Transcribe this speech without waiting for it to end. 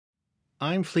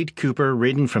I'm Fleet Cooper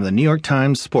reading from the New York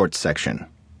Times sports section.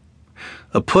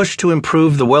 A Push to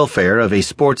Improve the Welfare of a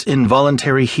Sport's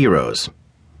Involuntary Heroes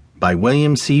by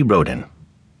William C. Rhoden.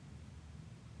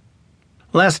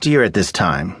 Last year at this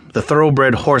time, the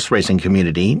thoroughbred horse racing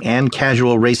community and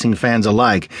casual racing fans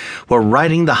alike were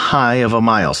riding the high of a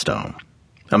milestone.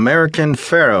 American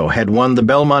Pharoah had won the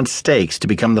Belmont Stakes to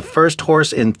become the first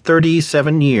horse in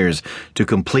 37 years to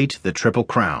complete the Triple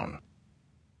Crown.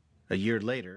 A year later,